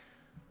deck.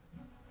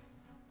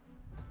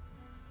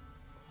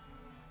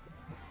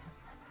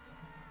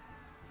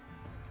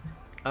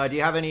 Do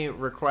you have any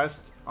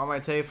requests on my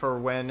Tay for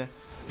when,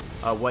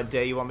 what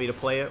day you want me to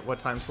play it? What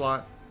time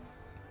slot?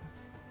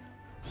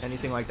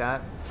 Anything like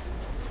that?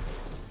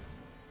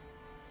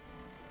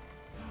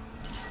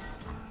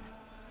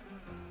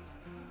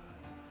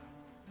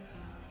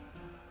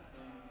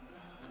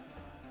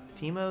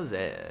 Timo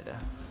Zed.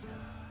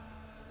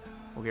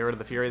 We'll get rid of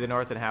the Fury of the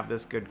North and have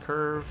this good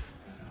curve.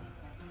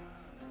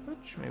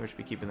 Which, maybe we should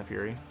be keeping the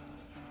Fury.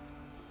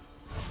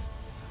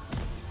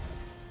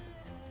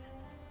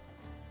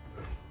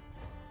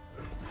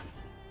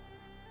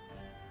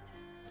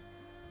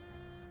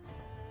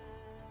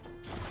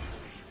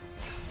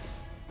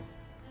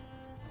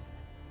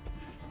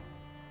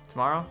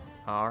 Tomorrow?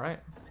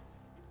 Alright.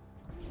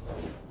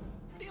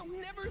 They'll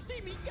never see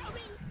me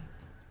coming.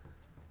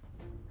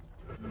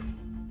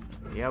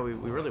 Yeah, we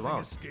really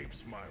won't.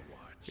 Escapes my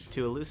watch. You're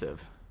too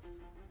elusive.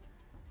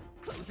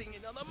 Closing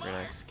in on the You're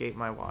gonna escape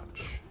my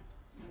watch.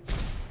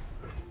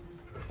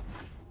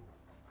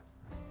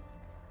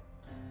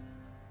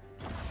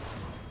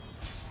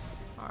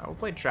 Alright, we'll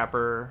play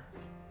Trapper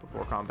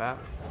before combat.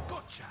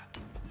 Gotcha.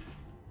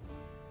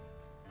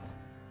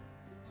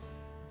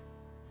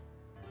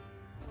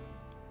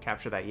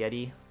 Capture that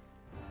Yeti.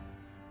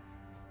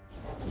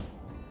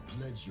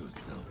 Pledge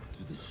yourself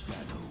to the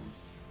shadows.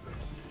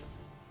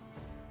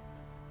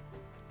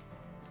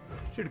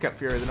 Should have kept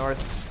Fury of the North.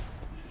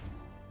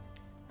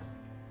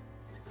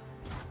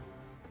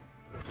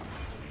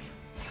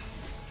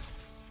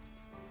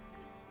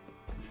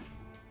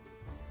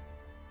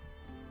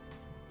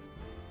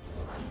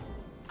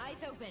 Eyes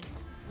open.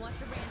 Watch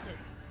the branches.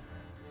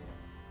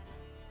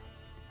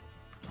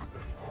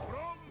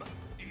 Braum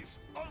is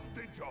on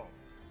the job.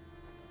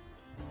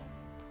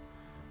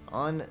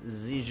 On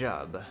the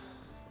job.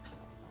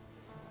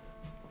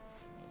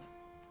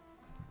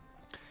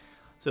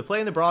 So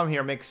playing the Braum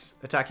here makes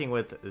attacking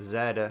with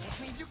Zed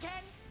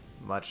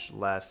much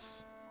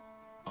less.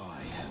 I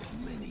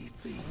have many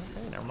faces.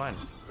 Hey, never mind.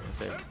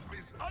 Help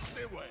is on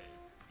the way.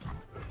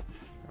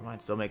 Never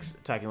mind. Still makes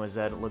attacking with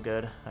Zed look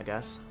good, I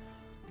guess.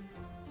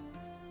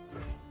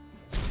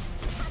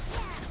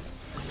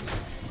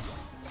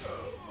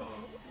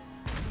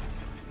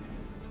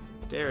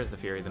 There's the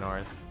Fury of the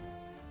North.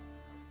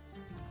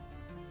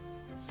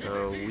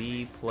 So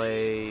we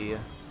play.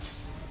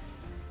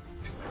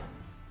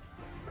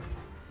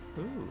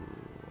 Ooh.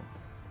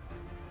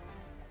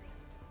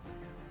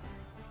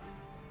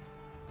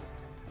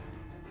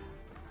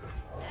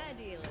 I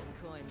deal in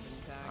coins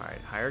and cards.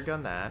 Alright, higher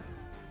gun that.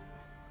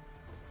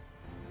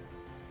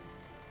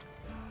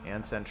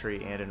 And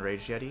Sentry and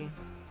Enraged Yeti.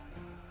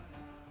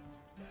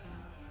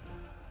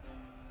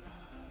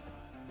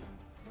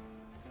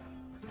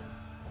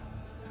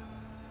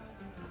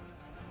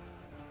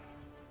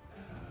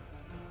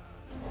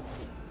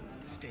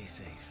 Stay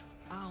safe.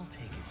 I'll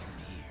take it from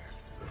here.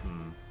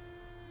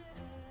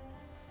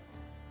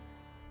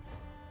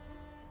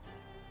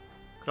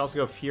 Could also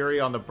go Fury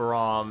on the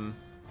Braum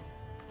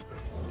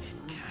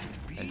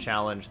and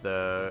challenge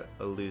the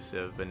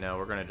elusive, but no,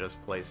 we're gonna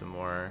just play some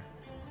more.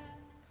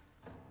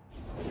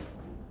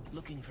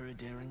 Looking for a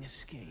daring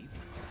escape?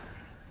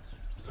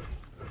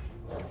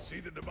 I can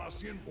see the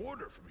Demacian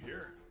border from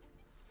here.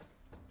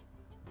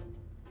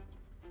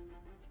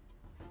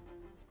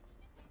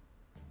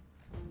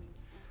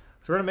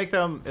 So we're gonna make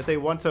them, if they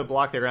want to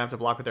block, they're gonna have to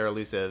block with their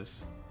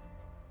elusives.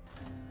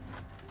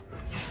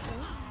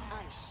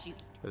 I shoot.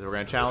 Because we're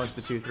gonna challenge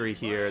the 2-3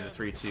 here, the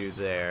 3-2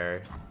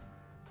 there.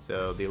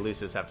 So the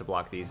elusives have to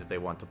block these if they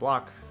want to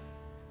block.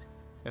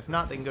 If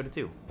not, they can go to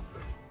 2.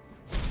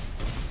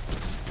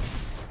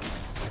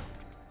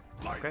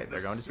 Okay,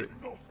 they're going to 2.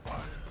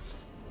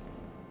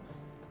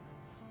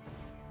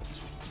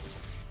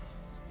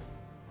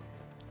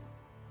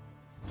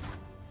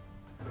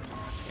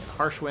 And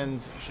Harsh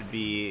Winds should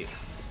be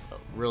a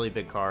really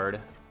big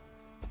card.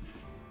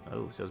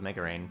 Oh, so is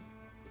Mega Rain.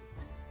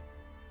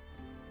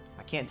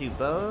 I can't do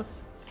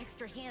both.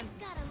 Extra hands.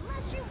 Got a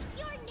mushroom with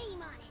your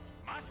name on it.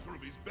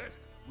 Mushroom is best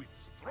with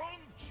strong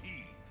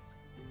cheese.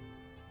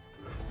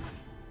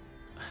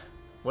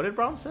 What did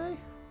Braum say?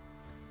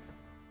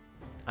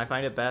 I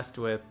find it best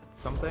with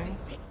something.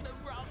 Picked the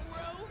wrong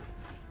row.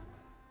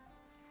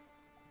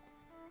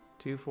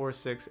 2, 4,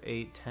 6,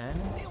 8,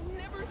 10. They'll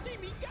never see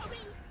me coming.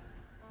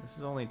 This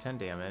is only 10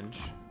 damage.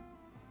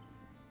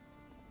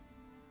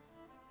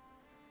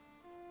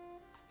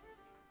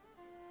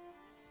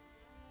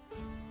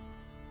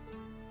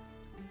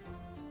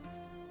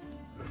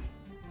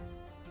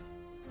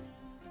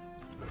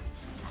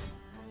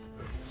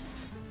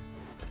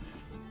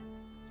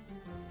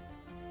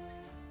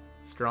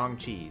 Strong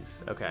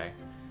cheese. Okay.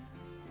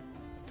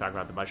 Talk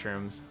about the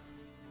mushrooms.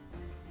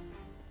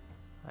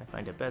 I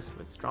find it best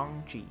with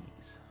strong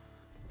cheese.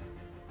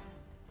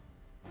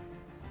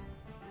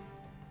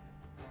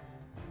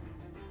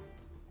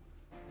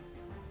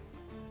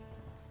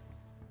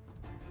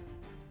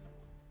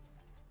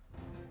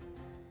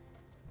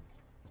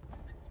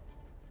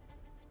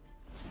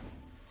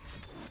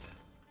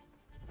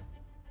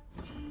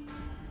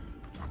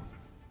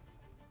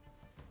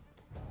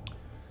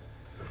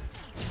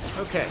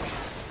 Okay,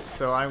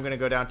 so I'm going to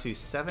go down to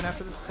 7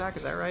 after this attack,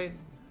 is that right?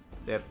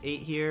 They have 8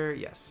 here,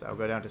 yes, I'll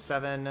go down to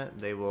 7.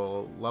 They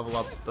will level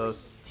up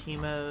both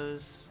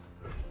Teemos.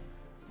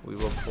 We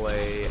will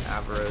play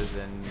Avaros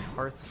and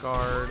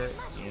Hearthguard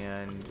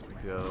and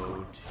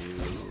go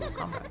to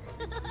combat.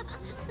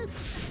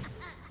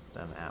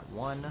 Them at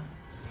 1.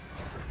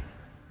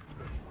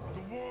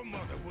 The War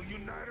Mother will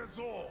unite us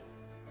all.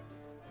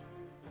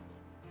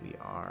 We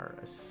are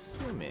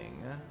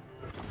assuming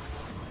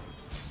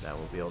that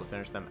we'll be able to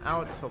finish them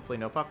out. Hopefully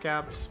no puff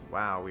caps.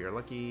 Wow, we are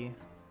lucky.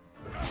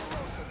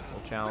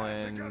 Full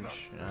challenge.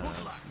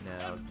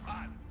 No.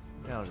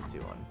 No, just do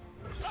one.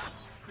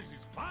 This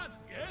is fun,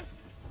 yes?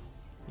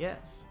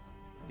 Yes.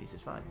 This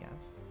is fun, yes.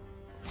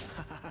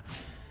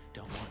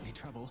 Don't want any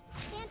trouble.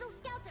 Vandal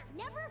scouts are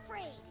never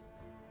afraid.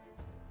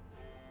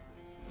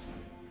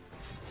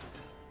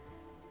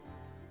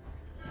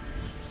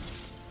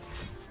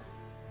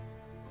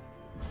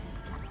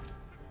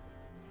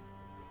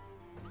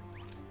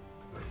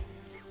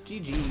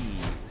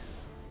 GG's.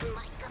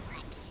 My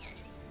collection.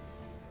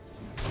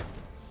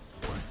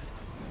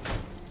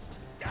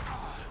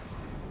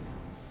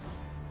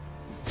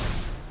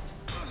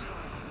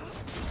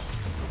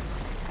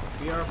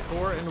 We are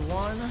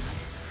 4-1.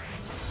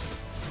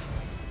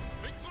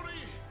 Victory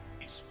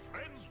is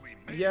friends we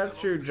made. Yeah, it's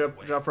true.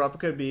 Drop Up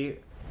could be.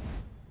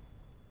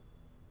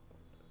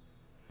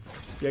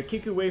 Yeah,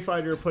 Kiku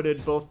Wayfinder put in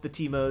both the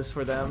Teemos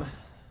for them.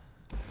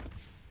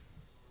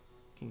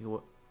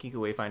 Kiku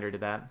Wayfinder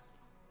did that.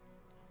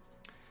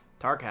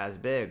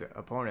 Tarkaz, big.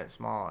 Opponent,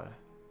 small.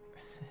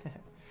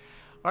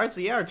 Alright,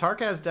 so yeah, our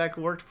Tarkaz deck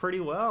worked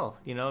pretty well.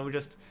 You know, we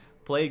just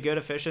played good,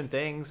 efficient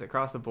things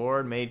across the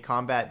board, made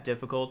combat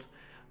difficult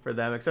for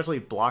them, especially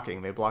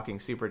blocking. Made blocking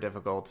super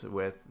difficult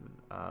with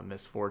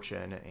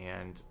Misfortune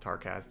and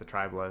Tarkaz the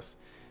Tribeless.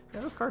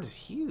 Yeah, this card is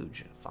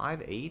huge.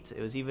 5/8.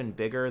 It was even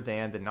bigger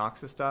than the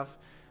Noxus stuff.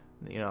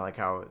 You know, like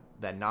how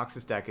that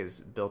Noxus deck is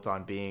built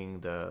on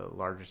being the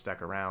largest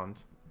deck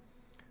around.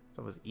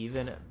 So it was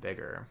even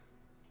bigger.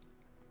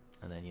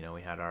 And then, you know,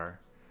 we had our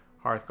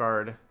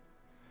Hearthguard.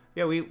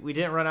 Yeah, we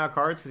didn't run out of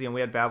cards because, you know, we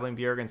had Babbling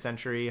Bjerg and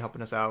Sentry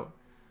helping us out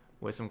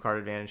with some card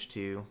advantage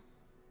too.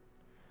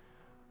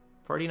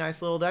 Pretty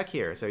nice little deck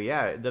here. So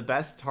yeah, the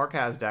best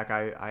Tarkaz deck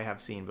I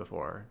have seen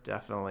before.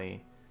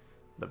 Definitely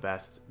the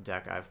best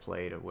deck I've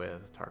played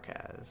with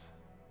Tarkaz.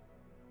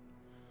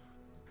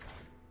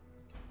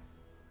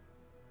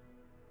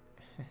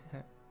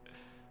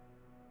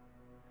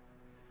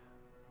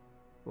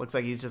 Looks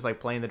like he's just like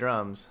playing the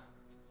drums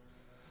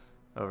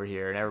over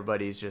here, and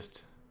everybody's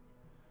just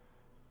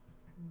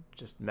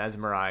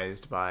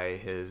mesmerized by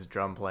his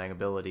drum playing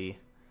ability.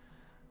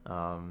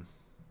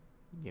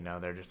 You know,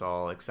 they're just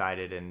all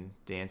excited and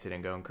dancing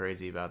and going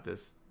crazy about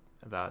this,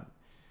 about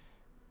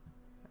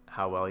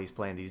how well he's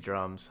playing these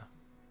drums.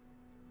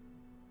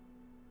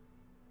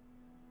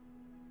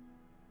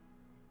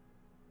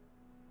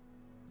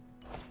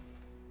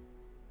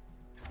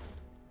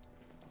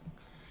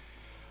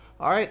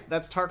 Alright,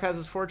 that's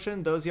Tarkaz's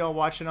Fortune. Those of y'all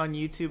watching on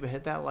YouTube,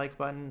 hit that like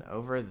button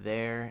over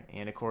there.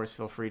 And of course,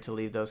 feel free to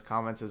leave those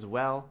comments as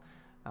well.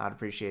 I'd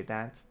appreciate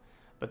that.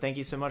 But thank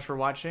you so much for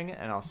watching,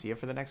 and I'll see you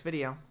for the next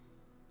video.